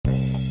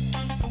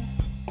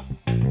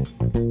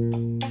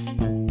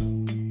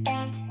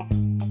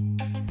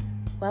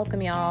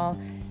Welcome, y'all.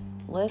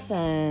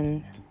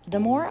 Listen, the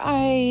more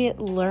I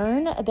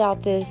learn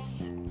about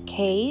this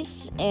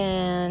case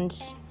and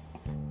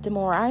the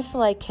more I feel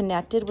like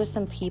connected with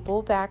some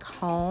people back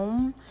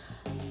home,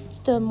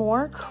 the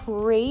more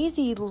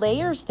crazy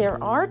layers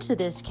there are to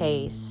this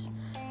case.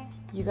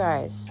 You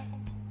guys,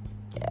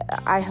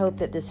 I hope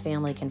that this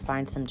family can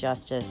find some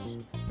justice.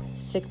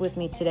 Stick with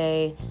me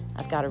today.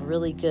 I've got a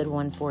really good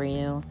one for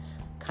you.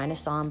 Kind of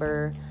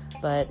somber,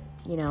 but,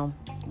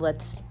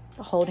 let's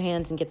hold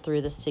hands and get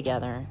through this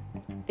together.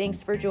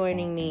 Thanks for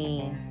joining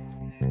me.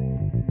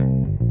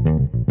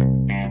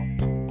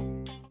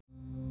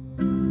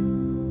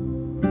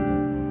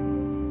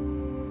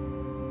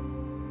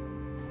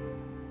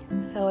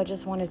 So I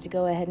just wanted to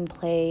go ahead and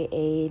play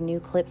a new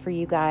clip for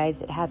you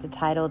guys. It has a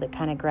title that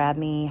kind of grabbed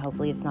me.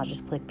 Hopefully it's not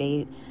just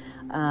clickbait.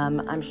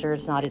 I'm sure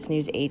it's not. It's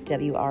News 8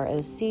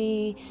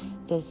 WROC.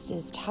 This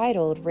is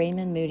titled,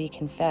 Raymond Moody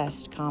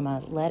Confessed,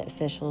 led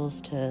officials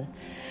to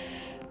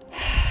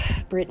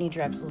Brittany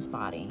Drexel's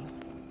body.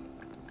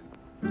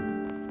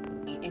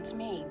 It's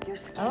me, your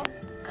skin.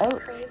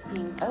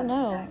 Oh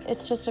no,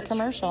 it's just a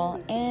commercial,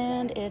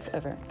 and it's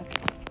over. Okay.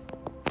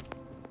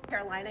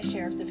 Carolina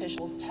Sheriff's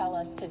officials tell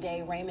us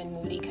today Raymond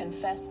Moody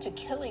confessed to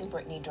killing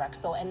Brittany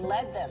Drexel and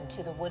led them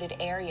to the wooded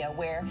area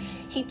where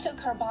he took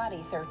her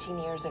body 13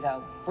 years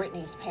ago.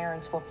 Brittany's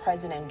parents were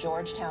present in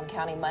Georgetown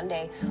County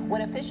Monday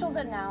when officials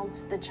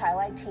announced the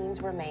Chi-Li teen's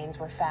remains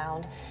were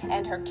found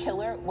and her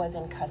killer was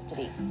in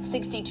custody.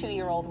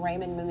 62-year-old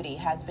Raymond Moody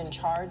has been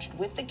charged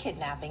with the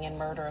kidnapping and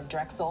murder of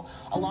Drexel,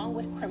 along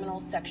with criminal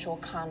sexual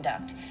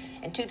conduct.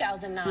 In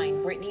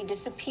 2009, Brittany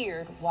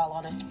disappeared while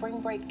on a spring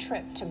break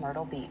trip to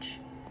Myrtle Beach.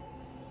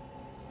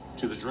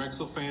 To the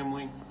Drexel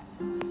family,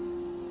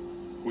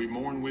 we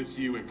mourn with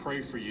you and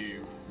pray for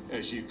you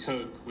as you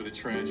cope with the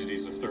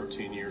tragedies of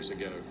 13 years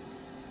ago.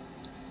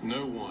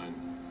 No one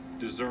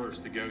deserves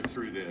to go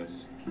through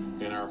this,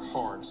 and our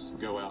hearts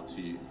go out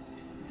to you.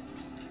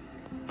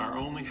 Our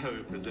only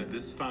hope is that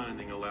this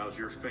finding allows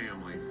your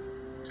family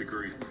to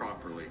grieve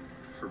properly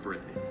for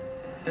Brittany.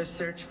 The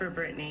search for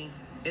Brittany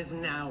is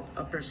now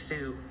a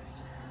pursuit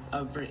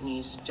of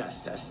Brittany's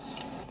justice.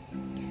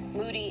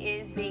 Moody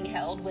is being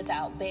held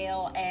without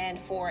bail, and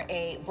for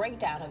a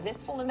breakdown of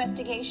this full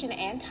investigation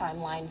and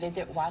timeline,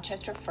 visit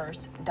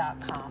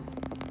rochesterfirst.com.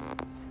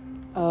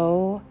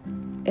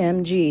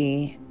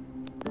 OMG.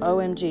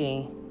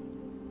 OMG.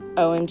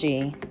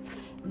 OMG.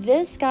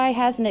 This guy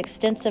has an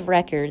extensive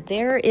record.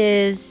 We're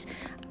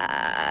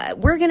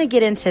going to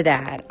get into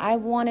that. I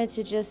wanted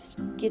to just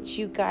get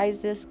you guys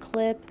this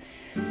clip.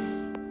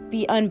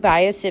 Be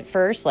unbiased at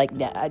first.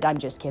 I'm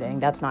just kidding.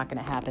 That's not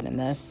going to happen in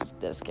this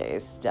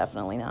case.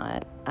 Definitely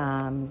not.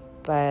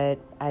 But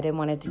I didn't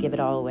want it to give it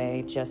all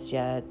away just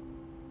yet.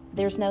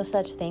 There's no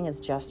such thing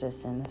as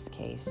justice in this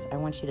case. I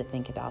want you to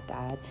think about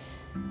that.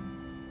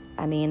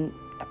 I mean,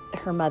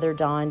 her mother,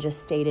 Dawn,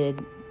 just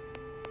stated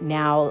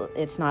now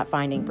it's not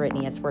finding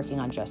Brittany, it's working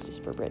on justice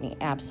for Brittany.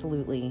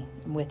 Absolutely.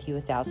 I'm with you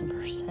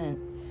 1,000%.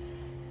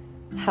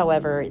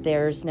 However,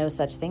 there's no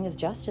such thing as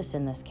justice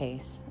in this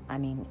case. I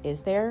mean,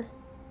 is there?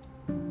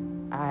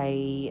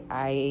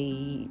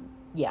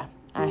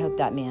 I hope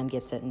that man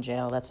gets it in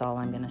jail. That's all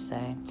I'm going to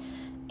say.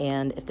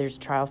 And if there's a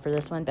trial for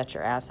this one, bet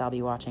your ass I'll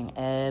be watching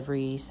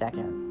every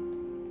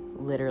second.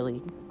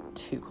 Literally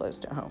too close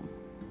to home.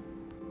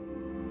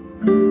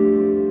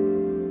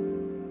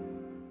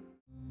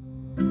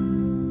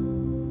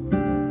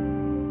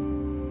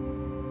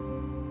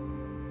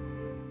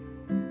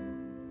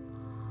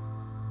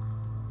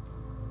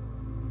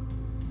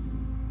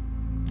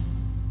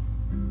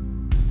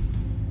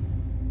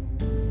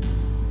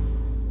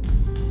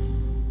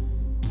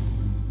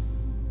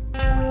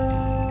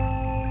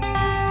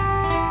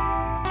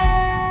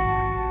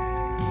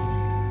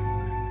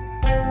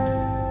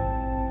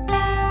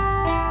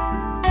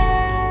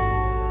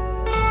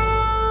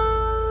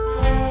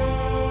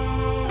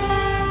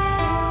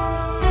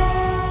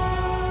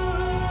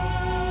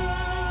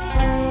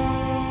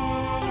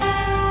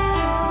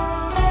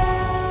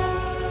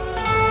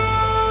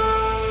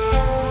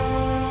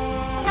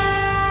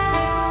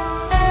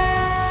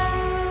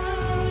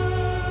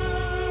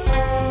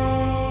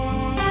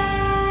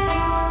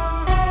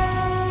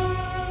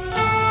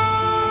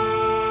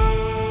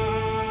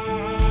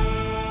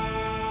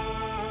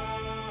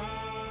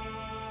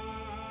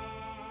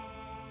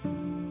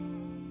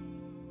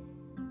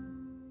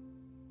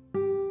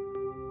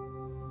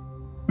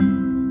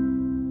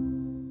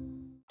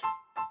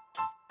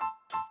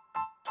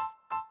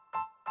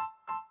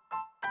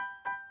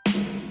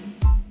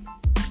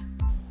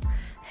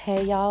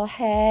 Hey y'all,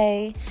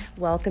 hey.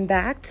 Welcome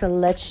back to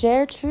Let's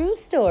Share True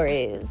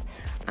Stories.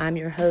 I'm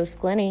your host,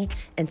 Glennie,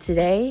 and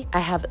today I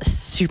have a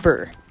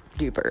super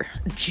duper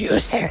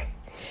juicy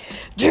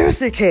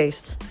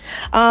case.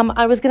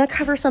 I was going to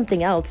cover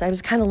something else. I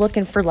was kind of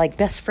looking for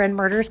best friend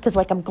murders because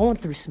I'm going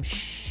through some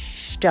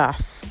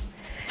stuff.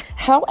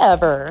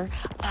 However,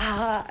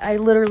 I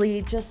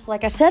literally just,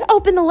 like I said,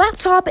 opened the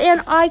laptop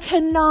and I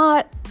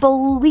cannot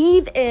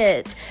believe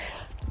it.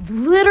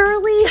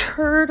 literally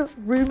heard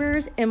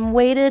rumors and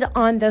waited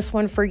on this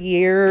one for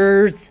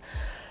years.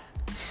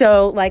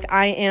 So, like,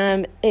 I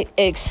am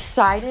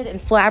excited and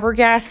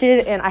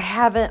flabbergasted, and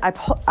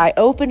I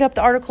opened up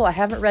the article. I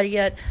haven't read it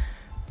yet.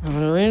 I'm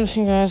going to read it to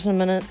you guys in a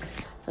minute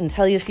and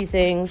tell you a few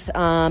things.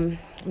 I'm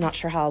not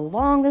sure how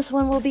long this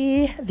one will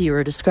be.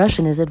 Viewer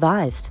discretion is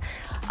advised.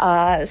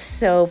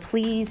 So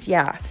please,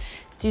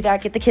 do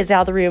that. Get the kids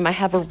out of the room. I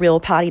have a real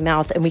potty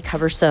mouth, and we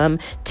cover some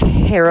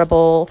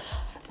terrible,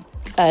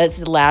 as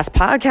the last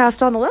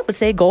podcast on the left would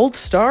say, gold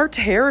star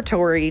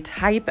territory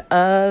type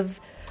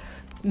of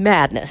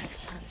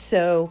madness.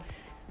 So,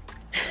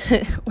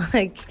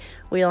 like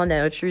we all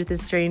know, truth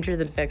is stranger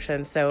than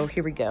fiction. So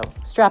here we go.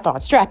 Strap on,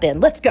 strap in.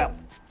 Let's go.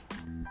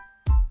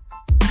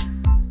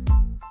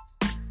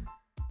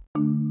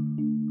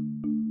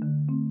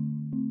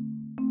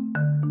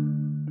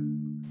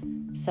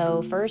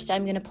 So first,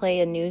 I'm going to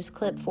play a news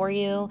clip for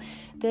you.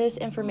 This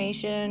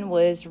information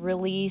was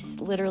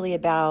released literally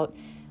about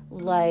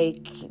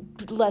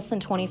less than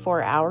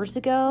 24 hours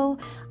ago.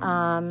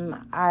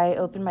 I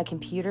opened my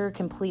computer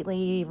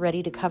completely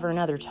ready to cover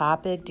another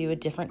topic, do a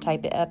different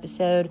type of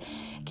episode,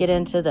 get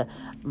into the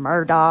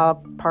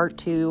Murdaugh part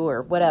 2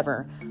 or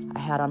whatever I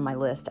had on my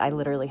list. I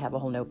literally have a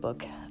whole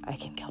notebook. I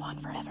can go on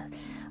forever.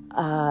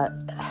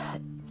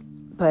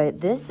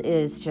 But this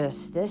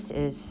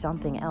is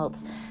something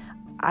else.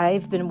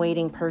 I've been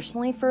waiting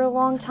personally for a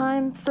long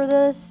time for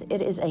this.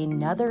 It is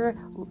another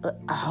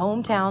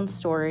hometown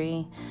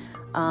story.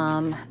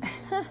 I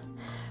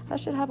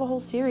should have a whole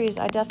series.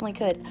 I definitely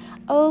could.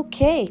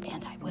 Okay,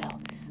 and I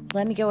will.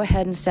 Let me go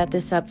ahead and set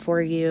this up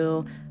for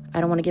you. I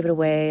don't want to give it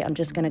away. I'm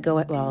just going to go,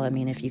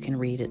 if you can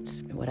read,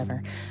 it's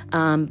whatever.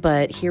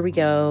 But here we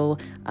go.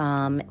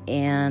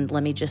 And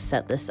let me just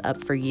set this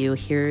up for you.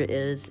 Here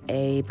is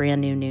a brand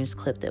new news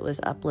clip that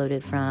was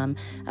uploaded from,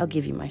 I'll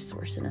give you my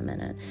source in a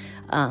minute.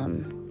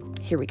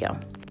 Here we go.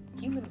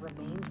 Human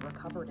remains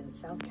recovered in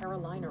South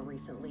Carolina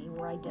recently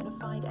were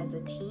identified as a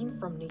teen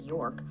from New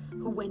York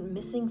who went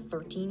missing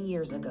 13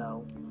 years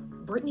ago.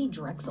 Brittany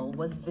Drexel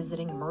was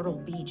visiting Myrtle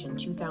Beach in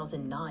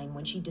 2009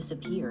 when she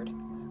disappeared.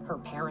 Her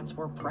parents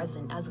were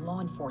present as law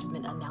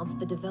enforcement announced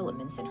the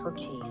developments in her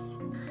case.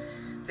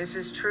 This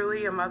is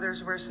truly a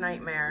mother's worst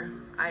nightmare.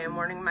 I am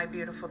mourning my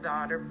beautiful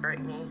daughter,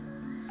 Brittany,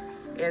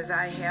 as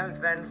I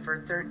have been for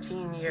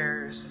 13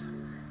 years.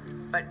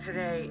 But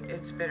today,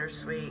 it's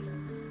bittersweet.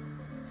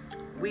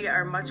 We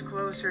are much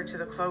closer to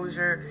the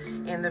closure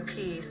and the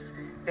peace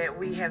that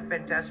we have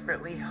been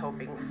desperately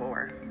hoping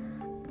for.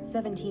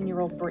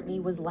 17-year-old Brittany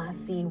was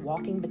last seen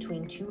walking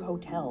between 2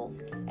 hotels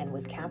and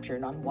was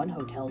captured on one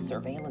hotel's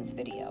surveillance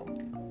video.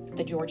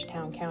 The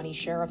Georgetown County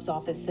Sheriff's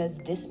Office says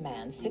this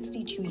man,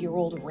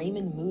 62-year-old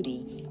Raymond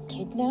Moody,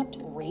 kidnapped,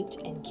 raped,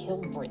 and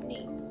killed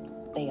Brittany.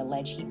 They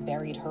allege he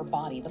buried her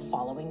body the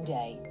following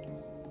day.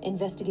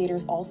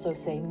 Investigators also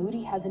say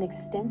Moody has an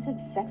extensive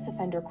sex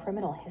offender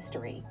criminal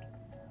history.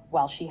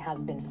 While she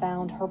has been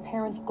found, her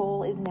parents'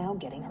 goal is now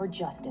getting her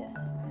justice.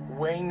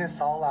 Weighing this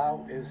all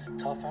out is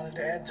tough on a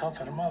dad, tough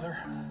on a mother,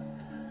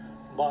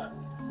 but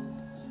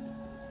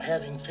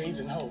having faith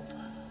and hope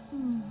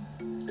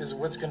is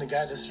what's going to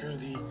guide us through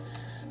the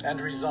end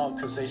result,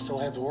 because they still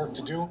have the work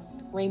to do.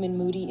 Raymond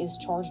Moody is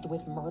charged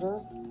with murder,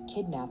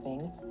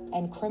 kidnapping,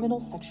 and criminal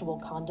sexual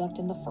conduct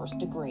in the first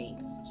degree.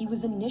 He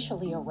was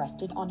initially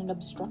arrested on an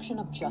obstruction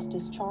of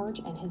justice charge,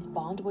 and his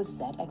bond was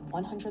set at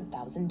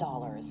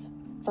 $100,000.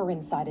 For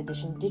Inside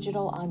Edition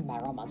Digital, I'm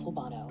Mara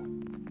Montalbano.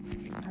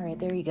 All right,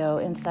 there you go.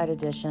 Inside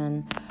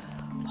Edition.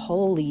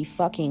 Holy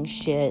fucking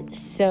shit.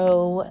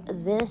 So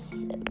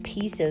this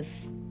piece of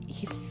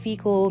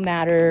fecal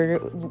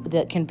matter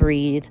that can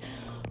breathe,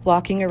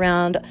 walking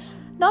around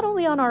not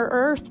only on our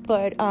earth,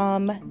 but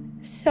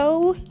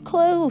so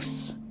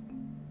close.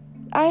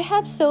 I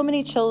have so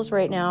many chills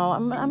right now.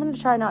 I'm going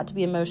to try not to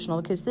be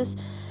emotional, because this,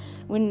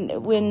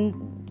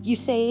 when you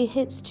say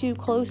hits too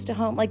close to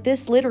home, like,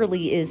 this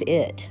literally is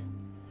it.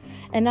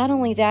 And not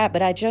only that,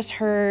 but I just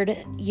heard,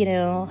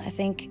 I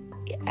think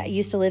I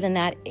used to live in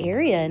that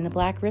area, in the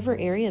Black River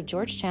area of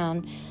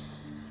Georgetown.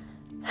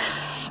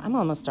 I'm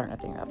almost starting to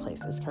think that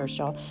place is cursed,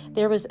 y'all.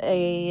 There was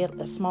a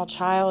small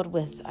child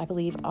with, I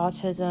believe,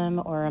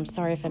 autism, or I'm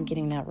sorry if I'm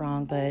getting that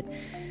wrong, but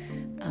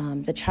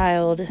the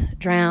child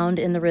drowned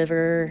in the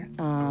river.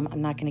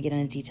 I'm not going to get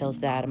into details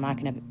of that. I'm not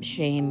going to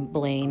shame,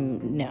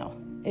 blame. No.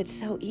 It's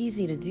so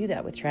easy to do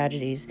that with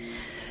tragedies,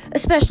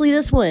 especially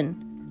this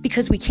one.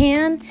 Because we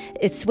can,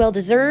 it's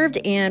well-deserved,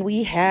 and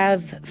we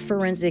have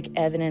forensic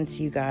evidence,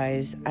 you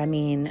guys. I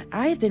mean,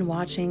 I've been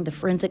watching the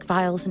forensic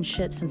files and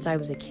shit since I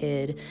was a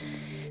kid.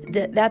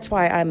 That's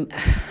why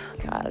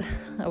God,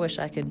 I wish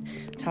I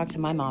could talk to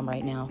my mom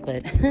right now,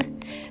 but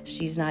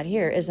she's not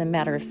here. As a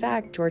matter of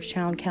fact,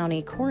 Georgetown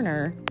County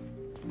coroner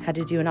had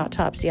to do an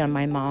autopsy on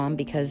my mom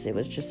because it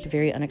was just a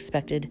very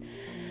unexpected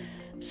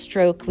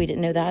stroke. We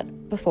didn't know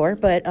that before,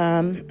 but,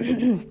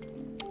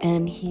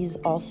 and he's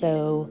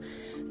also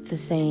the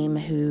same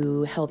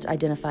who helped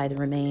identify the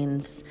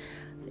remains.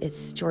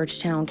 It's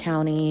Georgetown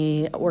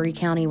County, Horry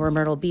County, where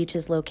Myrtle Beach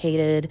is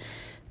located.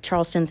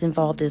 Charleston's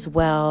involved as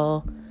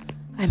well.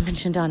 I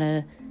mentioned on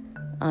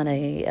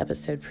a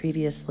episode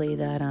previously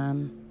that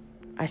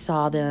I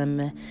saw them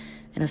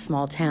in a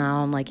small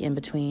town, like in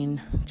between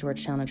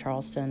Georgetown and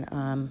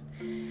Charleston.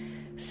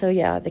 So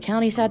yeah, the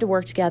counties had to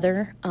work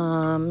together.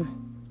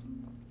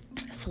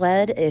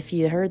 SLED, if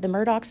you heard the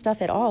Murdaugh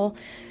stuff at all,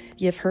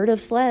 you've heard of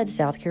SLED,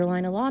 South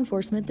Carolina Law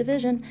Enforcement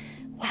Division.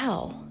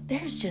 Wow,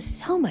 there's just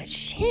so much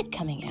shit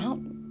coming out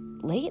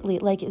lately.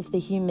 Like, is the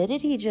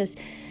humidity just,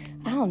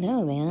 I don't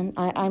know, man.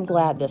 I'm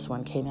glad this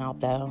one came out,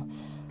 though.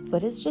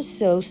 But it's just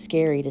so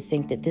scary to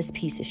think that this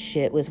piece of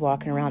shit was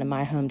walking around in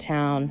my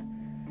hometown.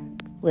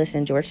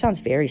 Listen, Georgetown's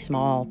very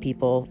small,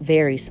 people.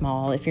 Very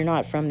small. If you're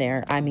not from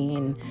there, I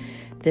mean,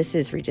 this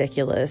is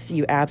ridiculous.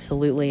 You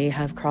absolutely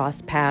have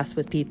crossed paths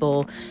with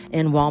people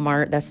in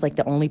Walmart. That's like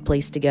the only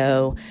place to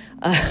go.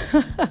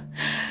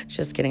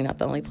 Just kidding, not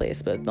the only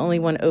place, but the only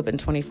one open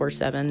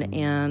 24/7.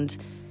 And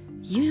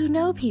you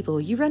know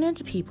people. You run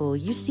into people.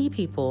 You see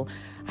people.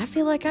 I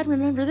feel like I'd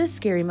remember this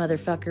scary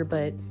motherfucker,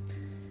 but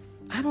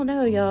I don't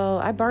know, y'all.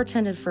 I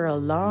bartended for a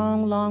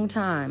long, long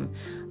time.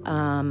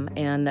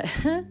 And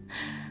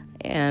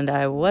and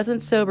I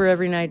wasn't sober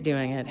every night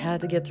doing it.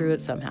 Had to get through it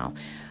somehow.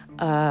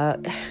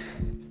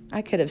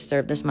 I could have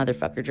served this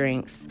motherfucker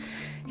drinks.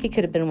 He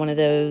could have been one of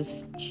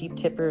those cheap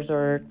tippers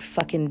or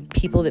fucking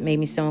people that made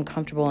me so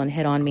uncomfortable and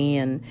hit on me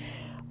and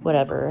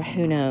whatever.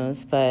 Who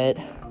knows? But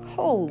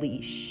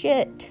holy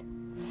shit.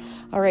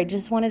 All right,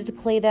 just wanted to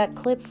play that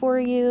clip for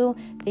you.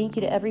 Thank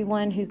you to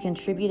everyone who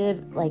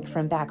contributed, like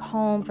from back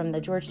home, from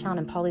the Georgetown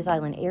and Pawleys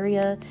Island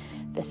area,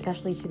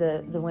 especially to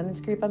the women's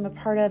group I'm a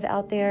part of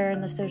out there in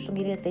the social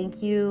media.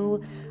 Thank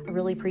you. I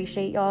really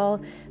appreciate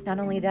y'all. Not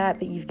only that,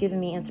 but you've given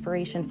me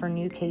inspiration for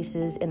new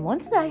cases and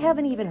ones that I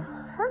haven't even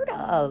heard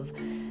of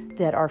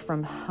that are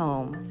from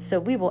home. So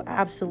we will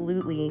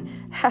absolutely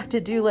have to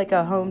do like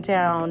a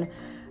hometown,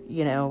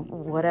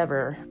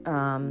 whatever,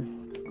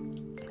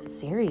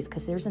 series,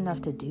 because there's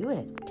enough to do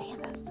it.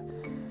 Damn, that's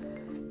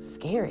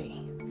scary.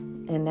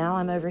 And now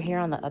I'm over here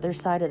on the other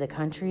side of the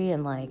country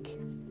and like,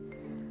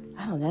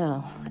 I don't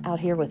know, out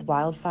here with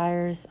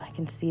wildfires. I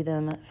can see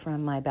them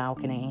from my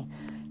balcony.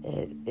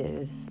 It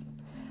is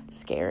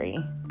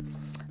scary.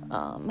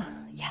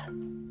 Yeah.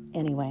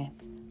 Anyway,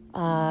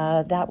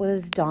 that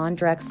was Dawn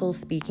Drexel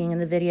speaking in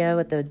the video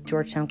at the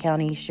Georgetown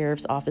County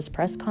Sheriff's Office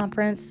press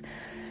conference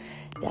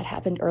that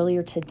happened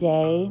earlier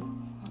today.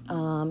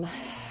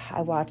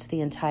 I watched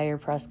the entire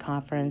press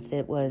conference.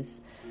 It was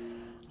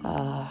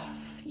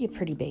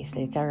pretty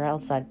basic. Our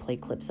outside played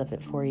clips of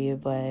it for you,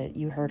 but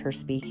you heard her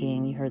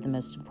speaking. You heard the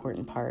most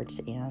important parts.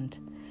 And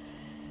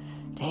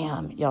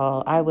damn,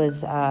 y'all, I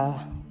was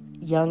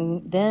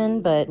young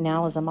then, but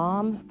now as a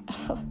mom,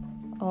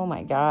 oh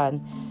my God.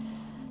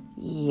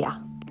 Yeah.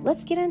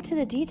 Let's get into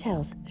the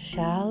details,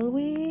 shall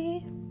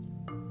we?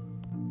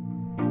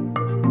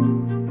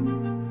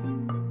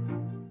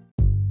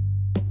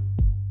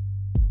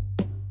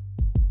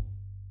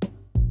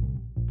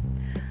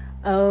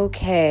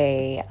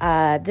 Okay,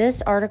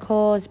 this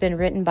article has been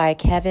written by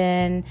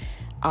Kevin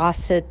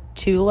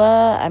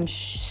Asatula. I'm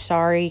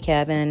sorry,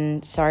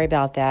 Kevin. Sorry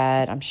about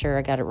that. I'm sure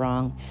I got it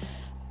wrong,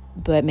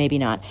 but maybe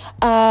not.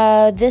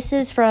 This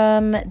is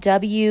from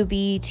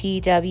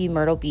WBTW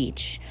Myrtle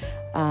Beach.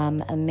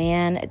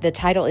 The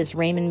title is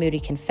Raymond Moody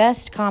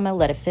confessed,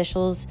 led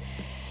officials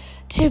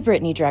to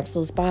Brittany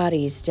Drexel's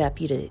bodies,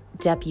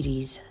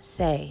 deputies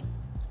say.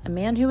 A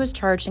man who was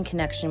charged in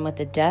connection with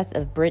the death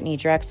of Brittany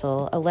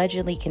Drexel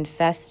allegedly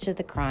confessed to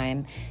the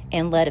crime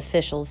and led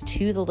officials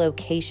to the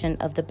location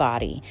of the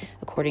body,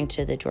 according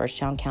to the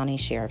Georgetown County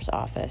Sheriff's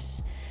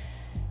Office.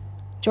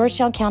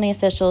 Georgetown County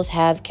officials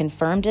have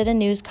confirmed at a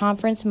news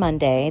conference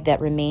Monday that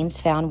remains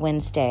found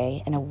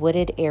Wednesday in a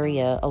wooded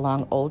area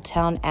along Old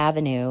Town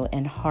Avenue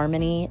in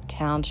Harmony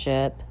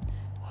Township,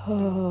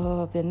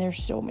 been there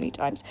so many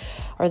times,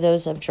 are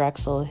those of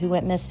Drexel, who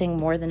went missing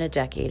more than a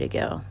decade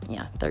ago.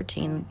 Yeah,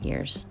 13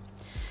 years.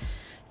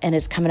 And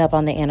it's coming up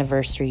on the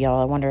anniversary,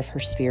 y'all. I wonder if her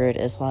spirit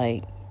is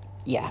like,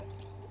 yeah,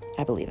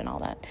 I believe in all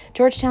that.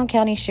 Georgetown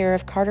County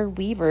Sheriff Carter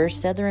Weaver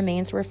said the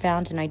remains were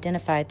found and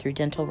identified through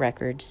dental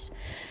records.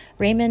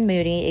 Raymond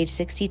Moody, age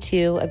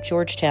 62, of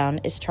Georgetown,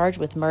 is charged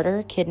with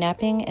murder,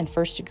 kidnapping, and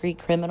first-degree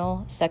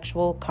criminal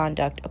sexual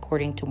conduct,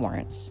 according to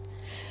warrants.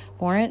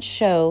 Warrants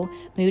show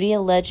Moody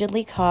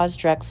allegedly caused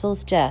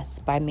Drexel's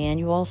death by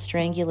manual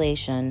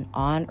strangulation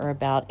on or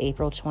about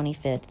April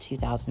 25,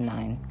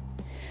 2009.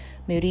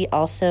 Moody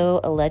also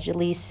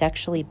allegedly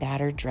sexually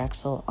battered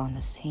Drexel on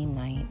the same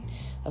night,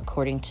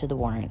 according to the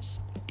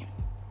warrants.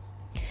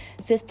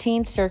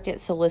 15th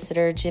Circuit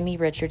Solicitor Jimmy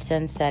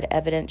Richardson said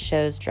evidence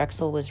shows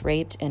Drexel was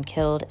raped and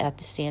killed at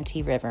the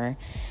Santee River,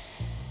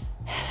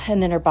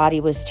 and then her body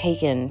was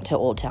taken to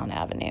Old Town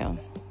Avenue.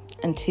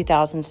 In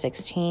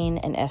 2016,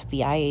 an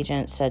FBI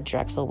agent said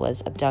Drexel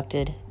was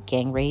abducted,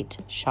 gang raped,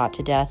 shot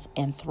to death,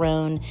 and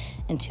thrown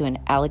into an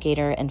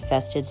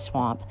alligator-infested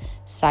swamp,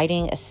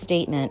 citing a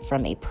statement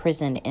from a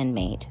prison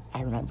inmate.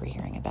 I remember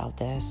hearing about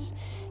this.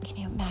 Can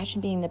you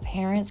imagine being the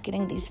parents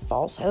getting these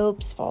false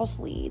hopes, false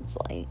leads?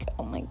 Like,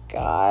 oh my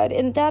God.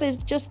 And that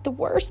is just the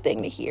worst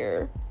thing to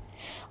hear.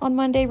 On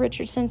Monday,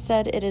 Richardson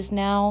said it is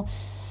now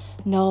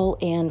null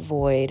and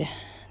void.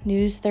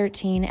 News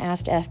 13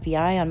 asked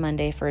FBI on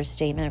Monday for a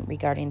statement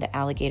regarding the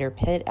alligator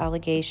pit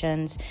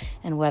allegations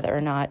and whether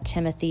or not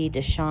Timothy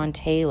Deshaun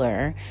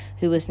Taylor,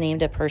 who was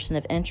named a person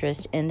of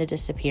interest in the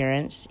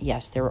disappearance,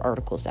 yes, there were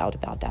articles out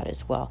about that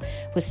as well,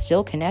 was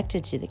still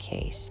connected to the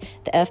case.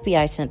 The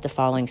FBI sent the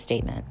following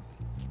statement.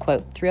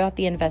 Quote, throughout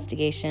the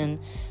investigation,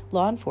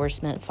 law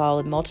enforcement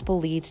followed multiple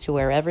leads to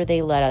wherever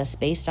they led us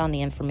based on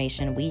the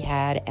information we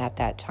had at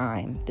that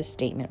time, the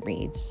statement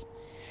reads.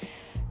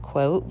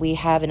 Quote, we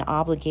have an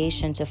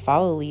obligation to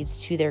follow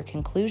leads to their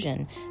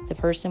conclusion. The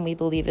person we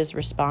believe is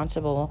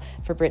responsible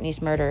for Brittany's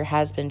murder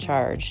has been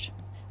charged.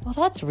 Well,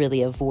 that's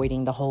really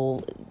avoiding the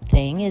whole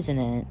thing, isn't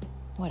it?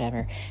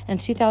 Whatever. In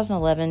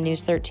 2011,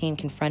 News 13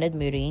 confronted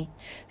Moody,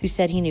 who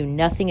said he knew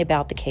nothing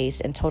about the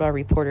case and told our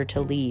reporter to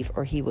leave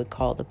or he would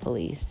call the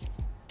police.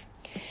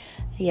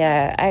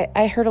 Yeah,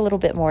 I heard a little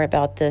bit more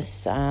about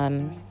this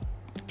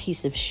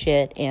piece of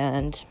shit,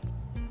 and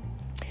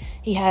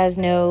he has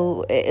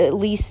at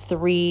least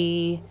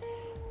 3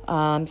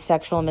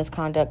 sexual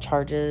misconduct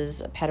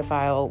charges,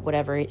 pedophile,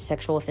 whatever,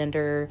 sexual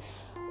offender,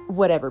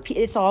 whatever.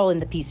 It's all in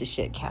the piece of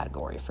shit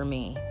category for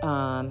me.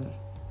 Oh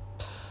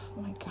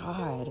my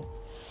God.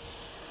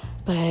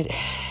 But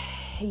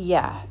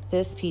yeah,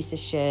 this piece of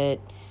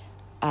shit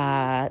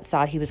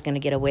thought he was going to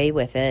get away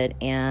with it,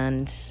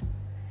 and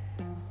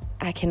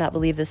I cannot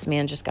believe this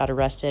man just got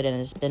arrested and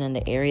has been in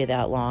the area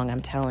that long.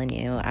 I'm telling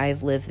you,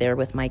 I've lived there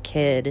with my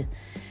kid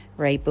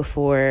right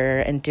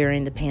before and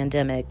during the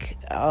pandemic.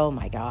 Oh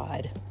my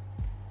God.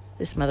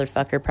 This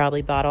motherfucker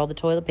probably bought all the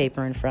toilet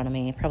paper in front of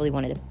me. Probably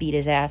wanted to beat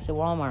his ass at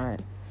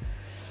Walmart.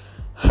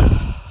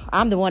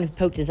 I'm the one who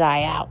poked his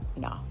eye out.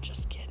 No,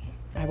 just kidding.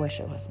 I wish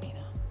it was me, though.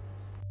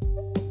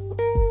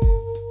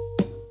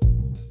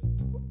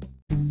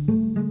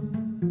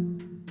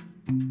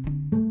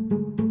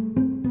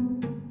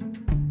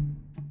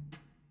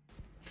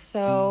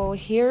 So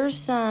here's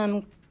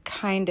some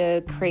kind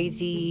of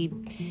crazy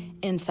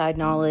inside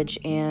knowledge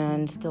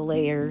and the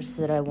layers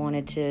that I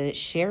wanted to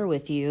share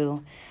with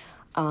you.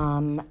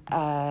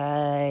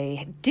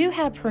 I do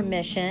have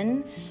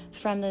permission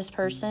from this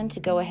person to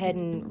go ahead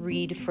and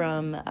read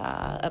from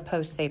a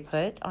post they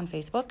put on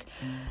Facebook.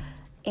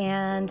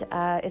 And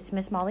it's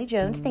Miss Molly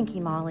Jones. Thank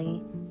you,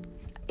 Molly.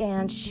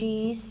 And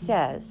she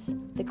says,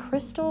 the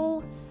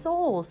Crystal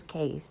Souls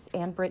case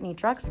and Brittany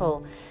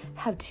Drexel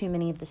have too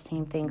many of the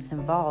same things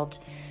involved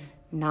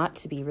not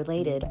to be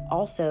related.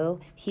 Also,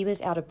 he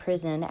was out of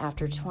prison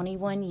after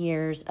 21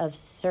 years of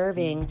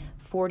serving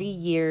 40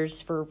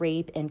 years for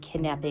rape and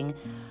kidnapping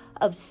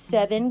of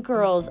 7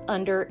 girls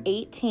under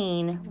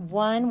 18.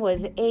 One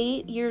was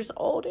 8 years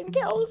old in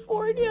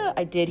California.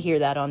 I did hear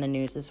that on the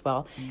news as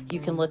well. You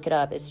can look it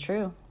up. It's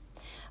true.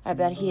 I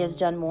bet he has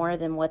done more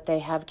than what they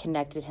have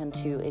connected him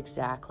to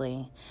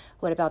exactly.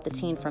 What about the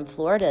teen from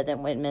Florida that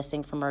went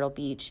missing from Myrtle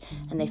Beach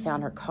and they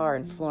found her car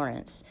in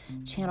Florence?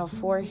 Channel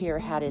 4 here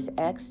had his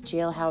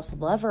ex-jailhouse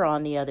lover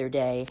on the other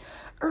day.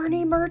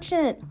 Ernie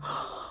Merchant,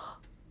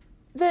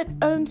 that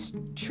owns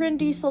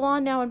Trendy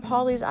Salon now in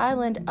Pawleys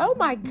Island. Oh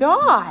my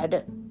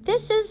God,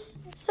 this is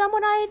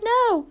someone I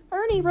know.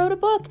 Ernie wrote a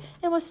book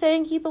and was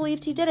saying he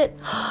believed he did it.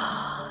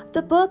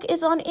 The book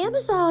is on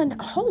Amazon.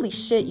 Holy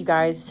shit, you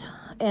guys.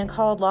 And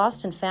called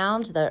Lost and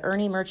Found, the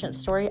Ernie Merchant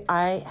story.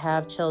 I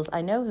have chills.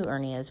 I know who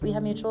Ernie is. We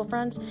have mutual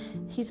friends.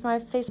 He's my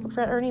Facebook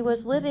friend. Ernie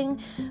was living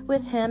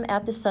with him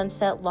at the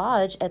Sunset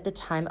Lodge at the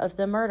time of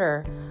the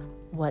murder.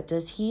 What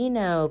does he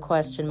know? ?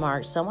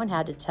 Someone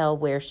had to tell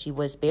where she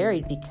was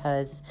buried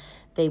because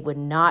they would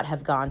not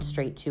have gone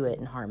straight to it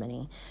in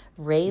Harmony.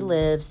 Ray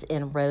lives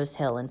in Rose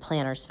Hill in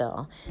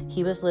Plantersville.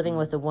 He was living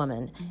with a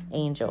woman,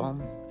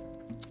 Angel.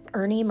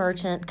 Ernie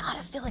Merchant, God,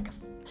 I feel like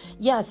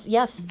Yes,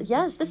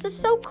 this is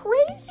so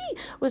crazy,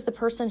 was the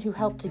person who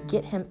helped to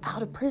get him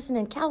out of prison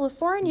in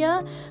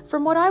California.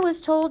 From what I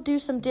was told, do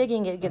some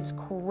digging. It gets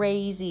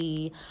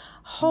crazy.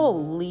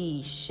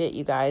 Holy shit,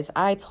 you guys.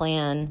 I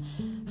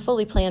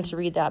fully plan to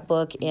read that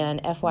book,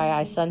 and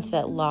FYI,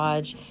 Sunset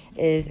Lodge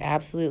is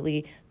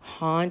absolutely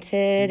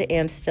haunted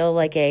and still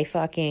like a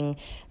fucking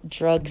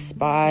drug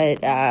spot.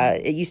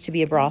 It used to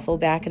be a brothel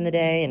back in the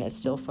day, and it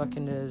still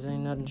fucking is.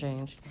 Ain't nothing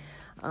changed.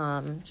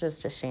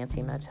 Just a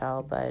shanty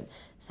motel, but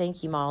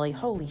thank you, Molly.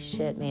 Holy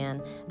shit,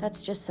 man.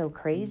 That's just so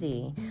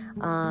crazy.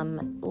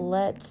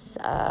 Let's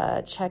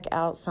check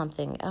out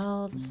something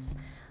else.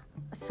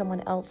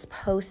 Someone else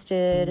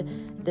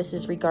posted. This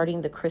is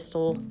regarding the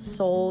Crystal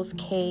Souls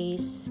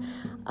case.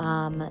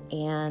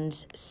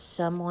 And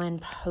someone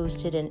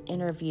posted an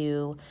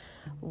interview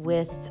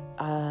with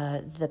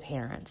the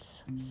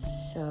parents.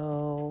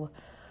 So,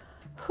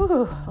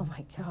 oh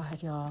my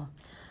God, y'all.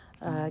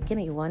 Give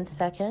me 1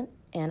 second,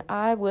 and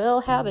I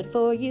will have it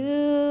for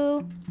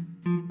you.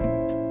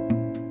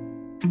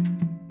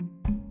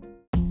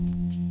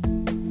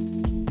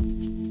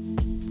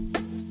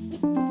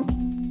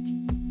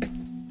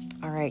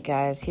 All right,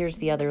 guys, here's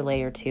the other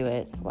layer to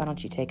it. Why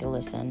don't you take a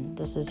listen?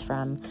 This is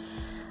from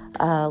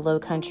Low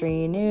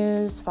Country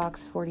News,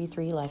 Fox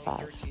 43 Live 5.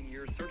 13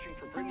 years searching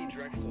for Brittany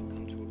Drexel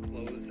come to a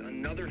close,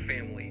 another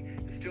family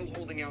is still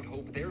holding out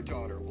hope their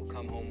daughter will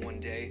come home one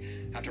day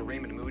after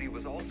Raymond Moody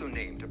was also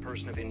named a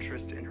person of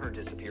interest in her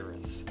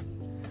disappearance.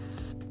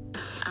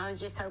 I was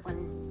just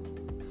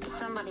hoping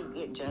somebody would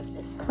get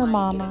justice. Her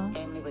mama,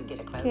 family would get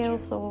a closure. Gail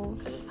Souls.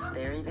 Because it's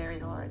very, very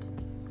hard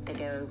to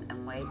go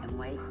and wait and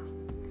wait.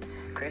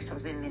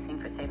 Crystal's been missing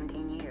for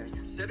 17 years.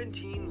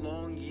 17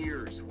 long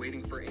years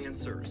waiting for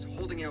answers,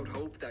 holding out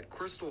hope that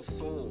Crystal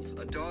Souls,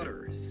 a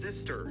daughter,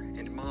 sister,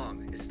 and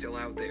mom, is still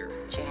out there.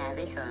 She has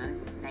a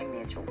son named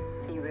Mitchell.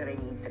 He really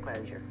needs the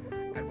closure.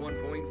 At one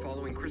point,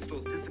 following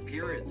Crystal's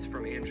disappearance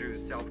from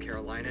Andrews, South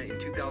Carolina in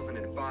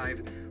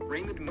 2005,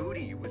 Raymond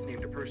Moody was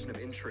named a person of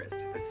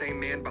interest, the same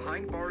man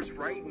behind bars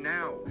right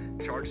now,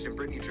 charged in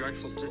Brittany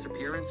Drexel's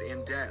disappearance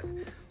and death.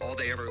 All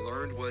they ever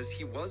learned was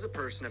he was a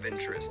person of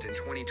interest in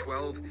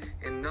 2012,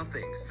 and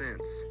nothing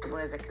since. It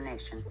was a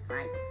connection,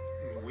 right?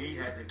 We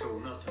hadn't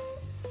told nothing.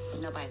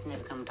 Nobody's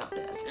never come talk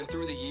to us. And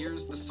through the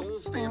years, the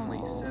Souls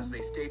family says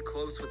they stayed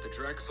close with the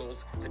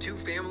Drexels, the two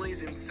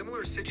families in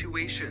similar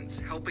situations,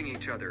 helping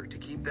each other to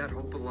keep that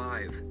hope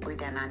alive. We've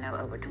done, I know,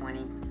 over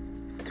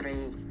 23,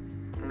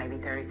 maybe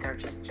 30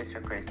 searches just for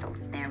Crystal.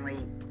 And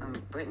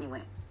when Brittany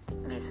went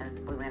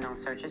missing, we went on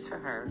searches for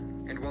her.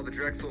 And while the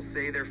Drexels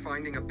say they're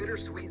finding a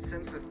bittersweet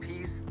sense of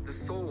peace, the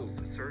Souls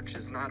search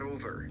is not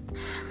over.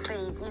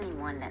 Please,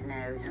 anyone that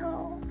knows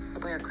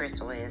where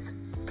Crystal is,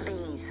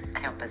 please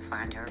help us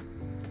find her.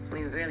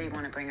 We really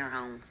want to bring her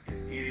home.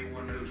 If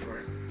anyone knows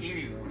where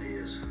anyone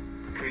is,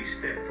 please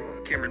step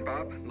up. Cameron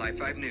Bob, Live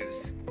 5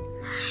 News.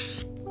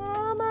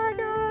 Oh my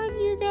God,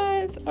 you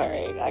guys. All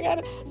right,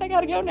 I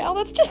gotta go now.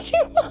 That's just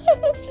too much.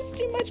 That's just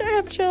too much. I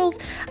have chills.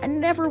 I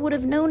never would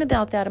have known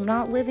about that. I'm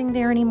not living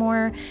there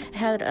anymore. I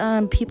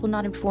had people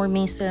not inform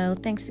me. So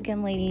thanks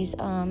again, ladies.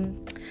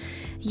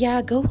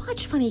 Yeah, go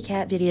watch funny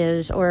cat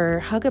videos or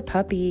hug a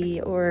puppy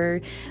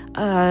or,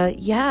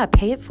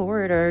 pay it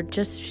forward or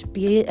just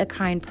be a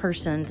kind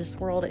person. This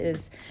world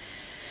is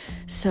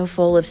so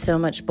full of so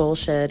much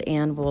bullshit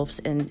and wolves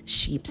in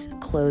sheep's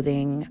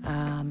clothing.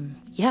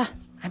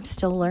 I'm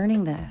still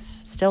learning this.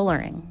 Still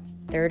learning.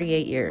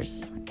 38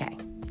 years. Okay,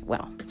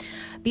 well.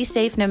 Be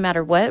safe no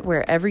matter what,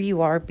 wherever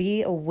you are.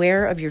 Be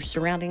aware of your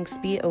surroundings.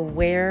 Be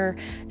aware.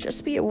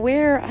 Just be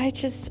aware.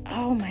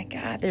 Oh my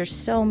God, there's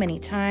so many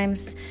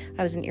times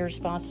I was an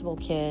irresponsible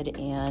kid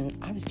and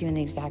I was doing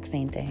the exact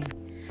same thing.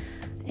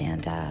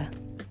 And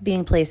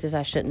being places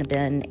I shouldn't have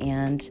been.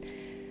 And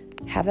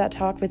have that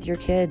talk with your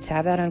kids.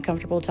 Have that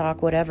uncomfortable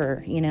talk,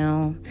 whatever,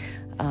 Don't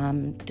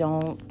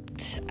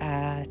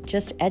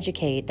just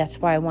educate. That's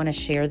why I want to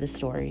share the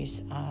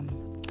stories.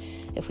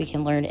 If we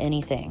can learn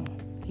anything,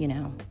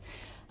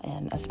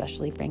 and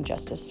especially bring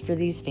justice for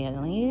these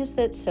families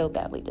that so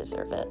badly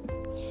deserve it.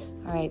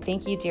 All right.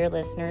 Thank you, dear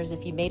listeners.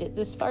 If you made it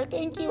this far,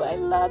 thank you. I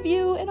love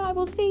you, and I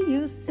will see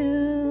you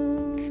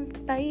soon.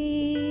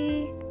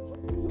 Bye.